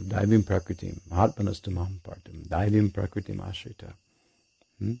influence of Daivim Prakritim, Mahatmanastamam Partam, Daivim Prakritim Ashrita.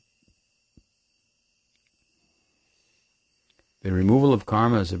 The removal of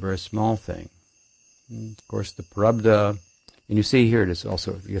karma is a very small thing. Of course, the prarabdha, and you see here, it is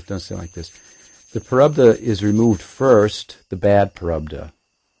also, you have to understand like this. The prarabdha is removed first, the bad prarabdha.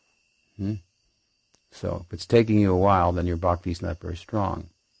 So, if it's taking you a while, then your bhakti is not very strong.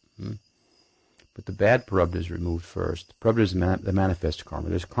 But the bad prarabdha is removed first. Prarabdha is the manifest karma.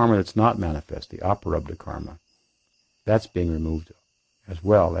 There's karma that's not manifest, the aprarabdha karma. That's being removed as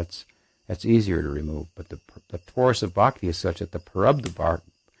well. That's easier to remove. But the force of bhakti is such that the prarabdha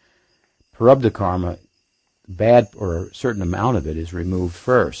karma, bad or a certain amount of it, is removed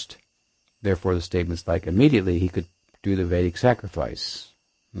first. Therefore the statement's like immediately he could do the Vedic sacrifice.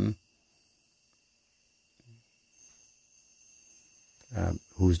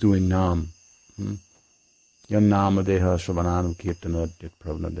 Who's doing Nam? Yan Nama Deha Shravananam Kirtana Dit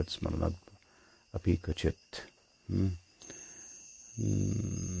Pravana Dit Smaranad Apikachit.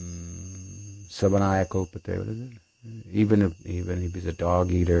 Savanaya Kopate, what is it? Even if he's a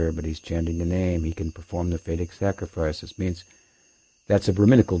dog eater, but he's chanting the name, he can perform the Vedic sacrifice. This means that's a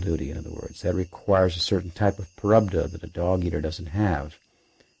Brahminical duty, in other words. That requires a certain type of parabdha that a dog eater doesn't have.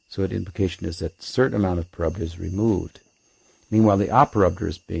 So the implication is that a certain amount of parabdha is removed. Meanwhile, the aparabdha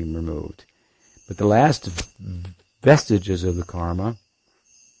is being removed. But the last vestiges of the karma,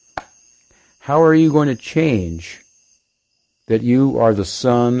 how are you going to change that you are the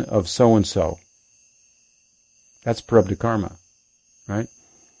son of so-and-so? That's parabdha karma, right?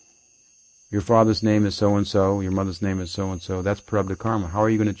 Your father's name is so-and-so, your mother's name is so-and-so. That's parabdha karma. How are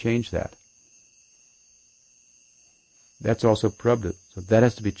you going to change that? That's also parabdha. So that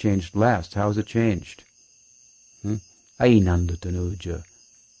has to be changed last. How is it changed? Ainanda tanuja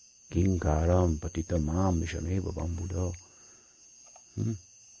kinkaram patitamam mishameva bambudo.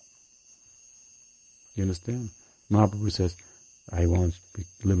 You understand? Mahaprabhu says, I want to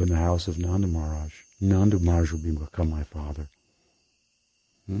live in the house of Nanda Maharaj. Nanda Maharaj will become my father.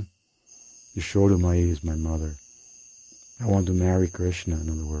 Yashoda Mai is my mother. I want to marry Krishna, in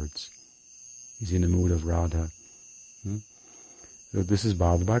other words. He's in the mood of Radha. So this is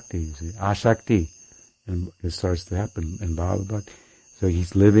Bhava Bhakti, you see. Ashakti. And it starts to happen in Bhava Bhakti. So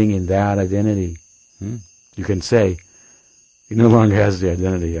he's living in that identity. You can say, he no longer has the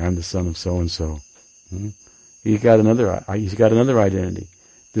identity, I'm the son of so-and-so. He's got another identity.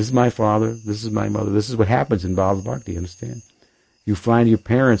 This is my father, this is my mother. This is what happens in Bhava Bhakti, understand? You find your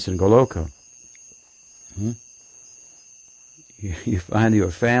parents in Goloka. You find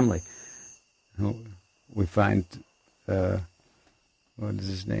your family. We find, what is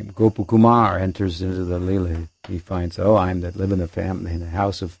his name? Gopakumar enters into the Leela. He finds, I live in a family, in the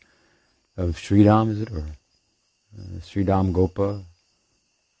house of Sridham, is it? Or Sridham Gopa?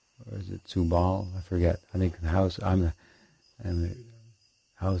 Or is it Subal? I forget. I think the house, I'm the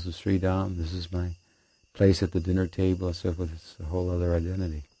house of Sridham. This is my place at the dinner table and so forth. It's a whole other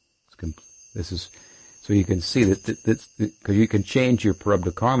identity. So you can see that, because you can change your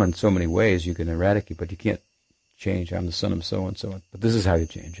parabdha karma in so many ways. You can eradicate, but you can't change, I'm the son of so-and-so. But this is how you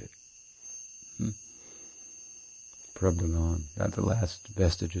change it. Parabdha gone. Got the last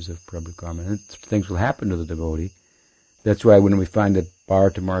vestiges of parabdha karma. And things will happen to the devotee. That's why when we find that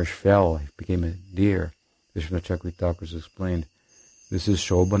Bharata Maharaj fell, he became a deer, Vishwanath Chakravarti Thakur has explained, this is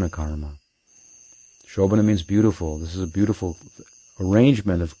Shobhana karma. Shobhana means beautiful. This is a beautiful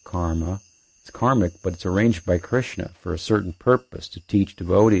arrangement of karma. It's karmic, but it's arranged by Krishna for a certain purpose, to teach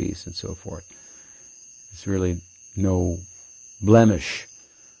devotees and so forth. It's really no blemish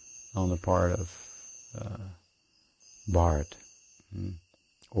on the part of Bharat.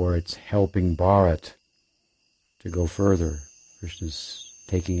 Or it's helping Bharat to go further. Krishna's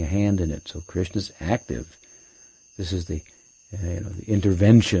taking a hand in it, so Krishna's active. This is the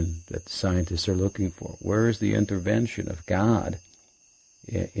intervention that scientists are looking for. Where is the intervention of God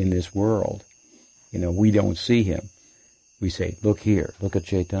in this world? We don't see him. We say, look here, look at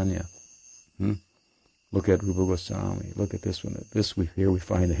Chaitanya. Look at Rupa Goswami, look at this one. Here we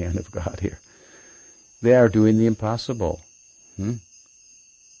find the hand of God here. They are doing the impossible.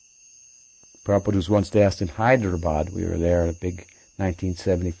 Prabhupada was once asked in Hyderabad, we were there at a big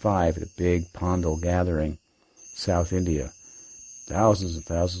 1975, at a big Pandal gathering, South India. Thousands and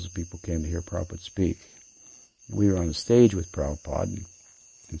thousands of people came to hear Prabhupada speak. We were on the stage with Prabhupada,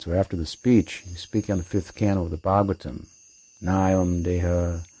 and so after the speech, he speak on the 5th canto of the Bhagavatam, Nayam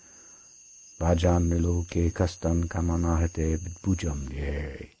Deha Bhajan Miloke Kastan Kamanahate Vidbujam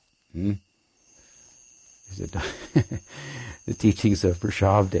Dehe. The teachings of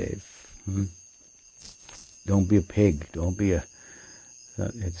Vrishabdev. Don't be a pig. Don't be a...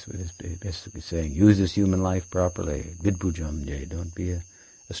 It's basically saying, use this human life properly. Vidbujam Dehe. Don't be a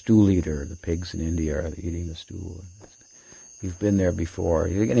stool eater. The pigs in India are eating the stool. You've been there before.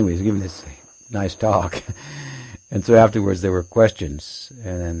 Anyways, he's giving this nice talk. And so afterwards there were questions,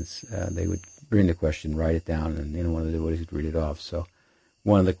 and then they would bring the question, write it down, and one of the devotees would read it off. So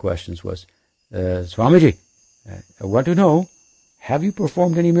one of the questions was, Swamiji, I want to know, have you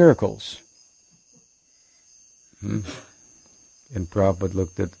performed any miracles? And Prabhupada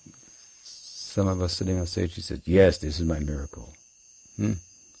looked at some of us sitting on stage. He said, yes, this is my miracle.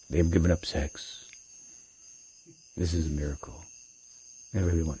 They've given up sex. This is a miracle. And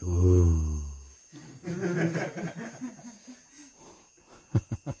everybody went, ooh.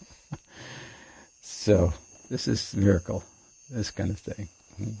 So this is miracle, this kind of thing.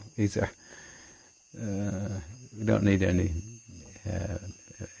 These are, we don't need any,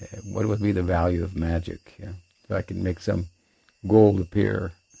 what would be the value of magic? Yeah? If I can make some gold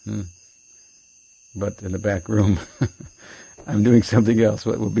appear, but in the back room I'm doing something else,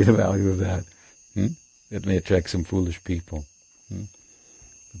 what would be the value of that? It may attract some foolish people.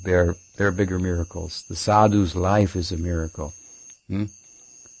 They're bigger miracles. The sadhu's life is a miracle.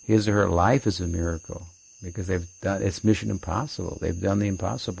 His or her life is a miracle because they've done, it's mission impossible. They've done the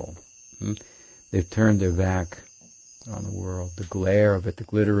impossible. They've turned their back on the world. The glare of it, the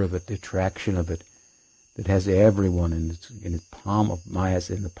glitter of it, the attraction of it, that has everyone in its palm of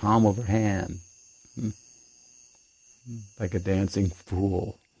Maya's in the palm of her hand, like a dancing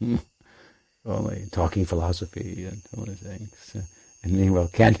fool, only talking philosophy and all these things, and meanwhile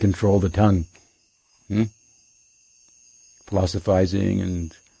can't control the tongue, philosophizing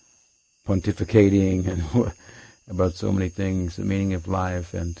and pontificating and about so many things, the meaning of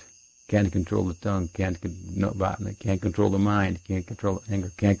life, and can't control the tongue, can't control the mind, can't control the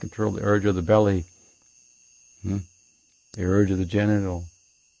anger, can't control the urge of the belly, the urge of the genital.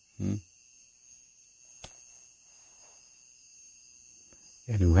 And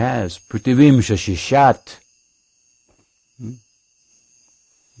who has Prithivim Shashishat,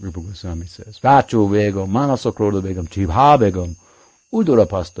 Rupa Goswami says, Vacho Vegam, Manaso Krodha Vegam, Chibha Vegam,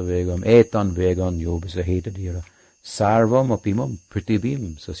 Udurapasta Vegam, Etan Vegam, Yobisaheta Dira, Sarvam Apimam,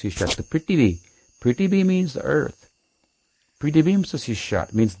 Prithivim Shashishat. The Prithvi means the earth. Prithivim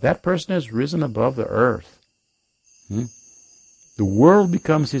Shashishat means that person has risen above the earth. The world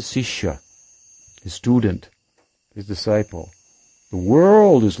becomes his sishya, his student, his disciple. The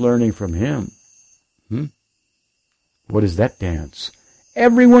world is learning from him. What is that dance?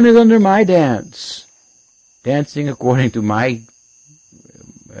 Everyone is under my dance, dancing according to my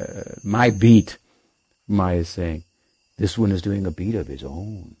beat. Maya is saying, this one is doing a beat of his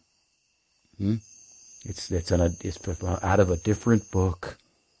own. It's out of a different book.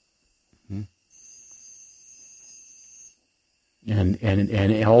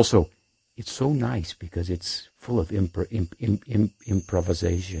 And also, it's so nice because it's full of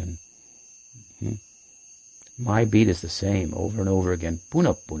improvisation. My beat is the same over and over again.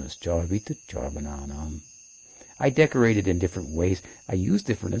 Puna punas charvita charvananam. I decorate it in different ways. I use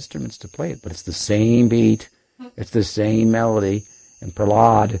different instruments to play it, but it's the same beat. It's the same melody. And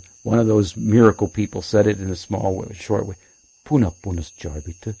Prahlad, one of those miracle people, said it in a small way, short way. Puna punas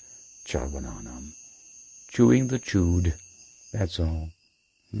charvita charvananam. Chewing the chewed. That's all.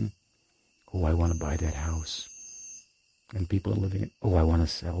 Oh, I want to buy that house. And people are living in, oh, I want to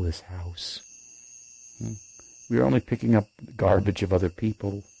sell this house. We're only picking up the garbage of other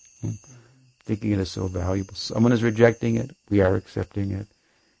people, thinking it is so valuable. Someone is rejecting it, we are accepting it.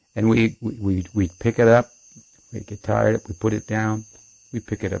 And we pick it up, we get tired, we put it down, we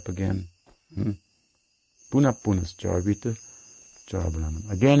pick it up again. Puna punas charvita charvananam.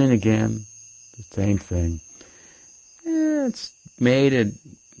 Again and again, the same thing. It's made, and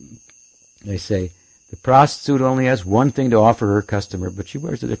they say, the prostitute only has one thing to offer her customer, but she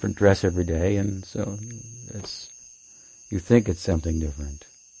wears a different dress every day, and so you think it's something different.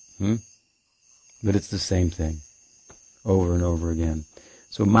 But it's the same thing, over and over again.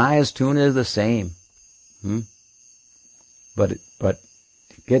 So Maya's tune is the same. But it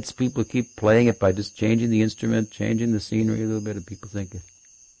gets people to keep playing it by just changing the instrument, changing the scenery a little bit, and people think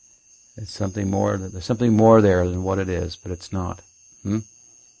it's something more. There's something more there than what it is, but it's not.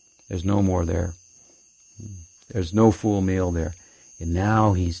 There's no more there. There's no full meal there. And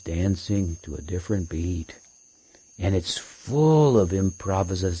now he's dancing to a different beat. And it's full of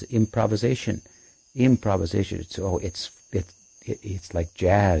improvisation. It's like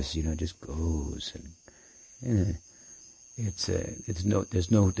jazz, it just goes, and there's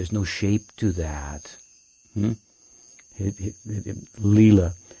no shape to that.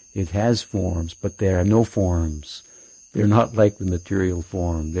 Leela, it has forms, but there are no forms. They're not like the material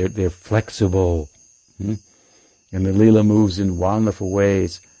form. They're flexible. And the Leela moves in wonderful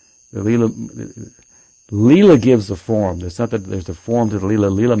ways. The Leela gives the form. It's not that there's a form to the Leela.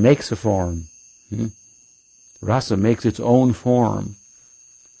 Leela makes a form. Rasa makes its own form,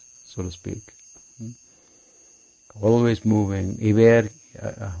 so to speak. Always moving.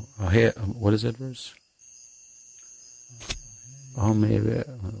 What is that verse?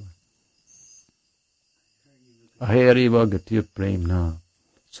 Aheriva gatir premna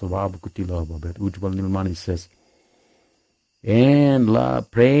svabha kutila babet. Ujjwal Nilmani says, and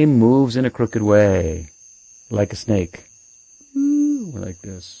prem moves in a crooked way, like a snake. Like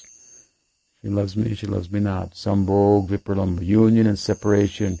this. She loves me not. Sambhog, vipralam, union and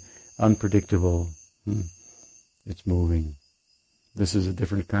separation, unpredictable. It's moving. This is a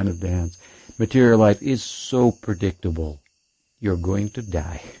different kind of dance. Material life is so predictable. You're going to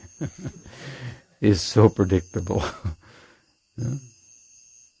die. Is so predictable. And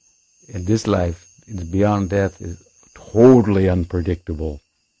this life, beyond death, is totally unpredictable.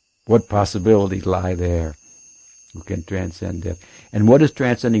 What possibilities lie there? Who can transcend death? And what is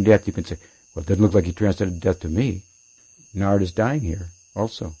transcending death? You can say, well, it doesn't look like he transcended death to me. Narada's dying here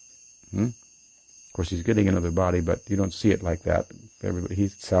also. Of course, he's getting another body, but you don't see it like that.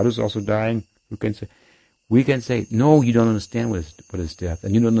 Sadhu's also dying. Who can say? We can say, no, you don't understand what is death,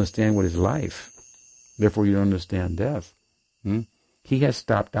 and you don't understand what is life. Therefore, you don't understand death. He has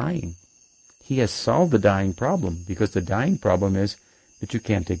stopped dying. He has solved the dying problem, because the dying problem is that you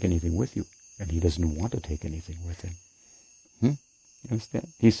can't take anything with you, and he doesn't want to take anything with him. You understand?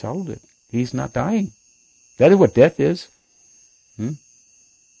 He solved it. He's not dying. That is what death is.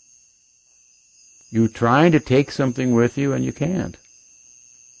 You're trying to take something with you, and you can't.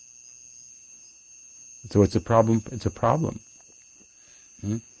 So it's a problem. It's a problem.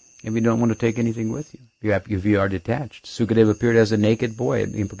 If you don't want to take anything with you, if you are detached. Sukadeva appeared as a naked boy,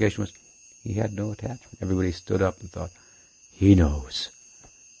 and the implication was he had no attachment. Everybody stood up and thought, he knows.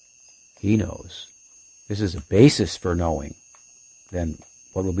 He knows. This is a basis for knowing. Then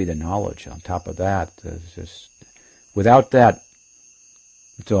what will be the knowledge on top of that? Without that,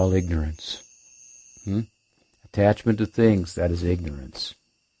 it's all ignorance. Attachment to things, that is ignorance.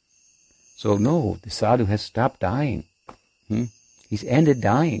 So no, the sadhu has stopped dying. He's ended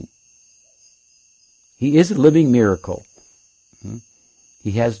dying. He is a living miracle.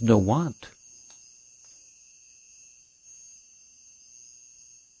 He has no want.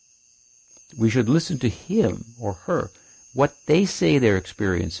 We should listen to him or her, what they say their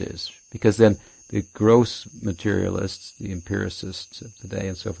experience is, because then the gross materialists, the empiricists of today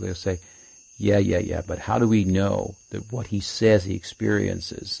and so forth, they'll say, yeah, but how do we know that what he says he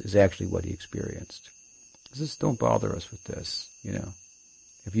experiences is actually what he experienced? Just don't bother us with this,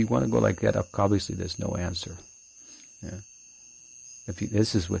 If you want to go like that, obviously there's no answer. Yeah.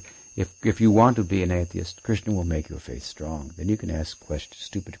 If you want to be an atheist, Krishna will make your faith strong. Then you can ask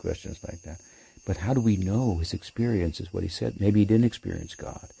stupid questions like that. But how do we know his experience is what he said? Maybe he didn't experience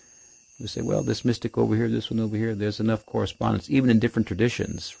God. We say, well, this mystic over here, this one over here, there's enough correspondence, even in different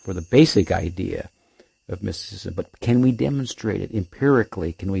traditions, for the basic idea of mysticism. But can we demonstrate it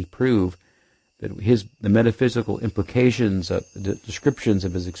empirically? Can we prove that the metaphysical implications, the descriptions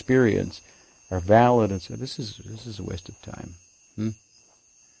of his experience are valid? And so this is a waste of time.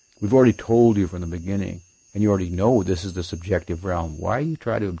 We've already told you from the beginning, and you already know this is the subjective realm. Why you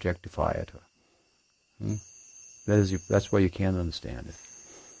try to objectify it? That's why you can't understand it.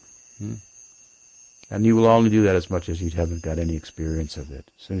 And you will only do that as much as you haven't got any experience of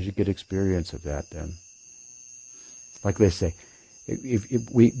it. As soon as you get experience of that, then, like they say,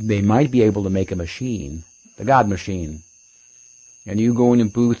 they might be able to make a machine, the God machine, and you go in a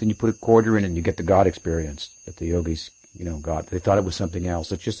booth and you put a quarter in and you get the God experience that the yogis, God. They thought it was something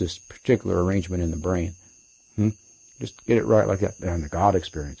else. It's just this particular arrangement in the brain. Just get it right like that, and the God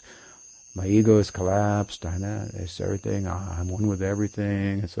experience. My ego is collapsed, it's everything, I'm one with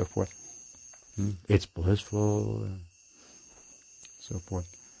everything, and so forth. It's blissful, and so forth.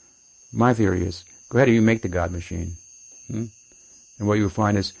 My theory is, go ahead and you make the God machine. And what you'll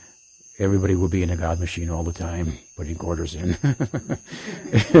find is, everybody will be in a God machine all the time, putting quarters in.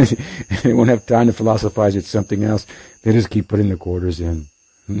 They won't have time to philosophize it's something else. They just keep putting the quarters in.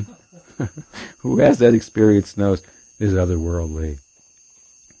 Who has that experience knows this is otherworldly.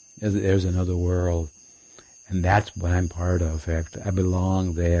 There's another world. And that's what I'm part of. I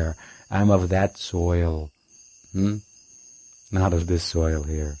belong there. I'm of that soil. Not of this soil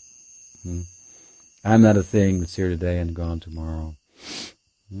here. I'm not a thing that's here today and gone tomorrow.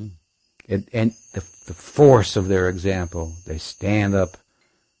 And the force of their example, they stand up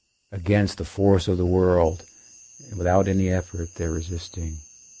against the force of the world. And without any effort, they're resisting.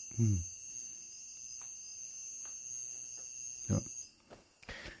 So,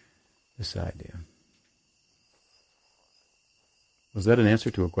 this idea. Was that an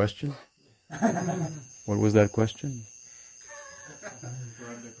answer to a question? What was that question?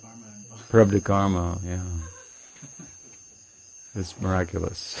 Prabdha karma, yeah. It's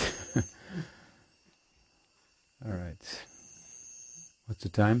miraculous. All right. What's the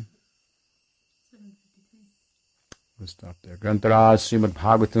time? 7:53. We'll stop there. Grantaraj Srimad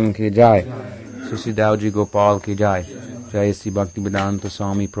Bhagavatam ki jai. Sisi Dauji Gopal ki jai. जय श्री भक्ति वेदांत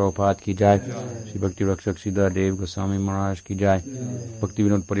स्वामी प्रभुपाद की जय, श्री भक्ति रक्षक सीधर देव गोस्वामी महाराज की जय, भक्ति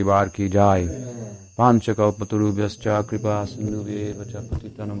विनोद परिवार की जय। पांचकल्पतरुभ्यश्च कृपा सिन्धुभ्येव च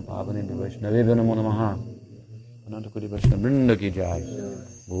पतितनं पावनेभ्यो वैष्णवेभ्यो नमो नमः। अनंत कोटि वैष्णव वृंद की जय।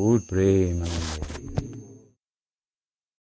 बहुत प्रेम।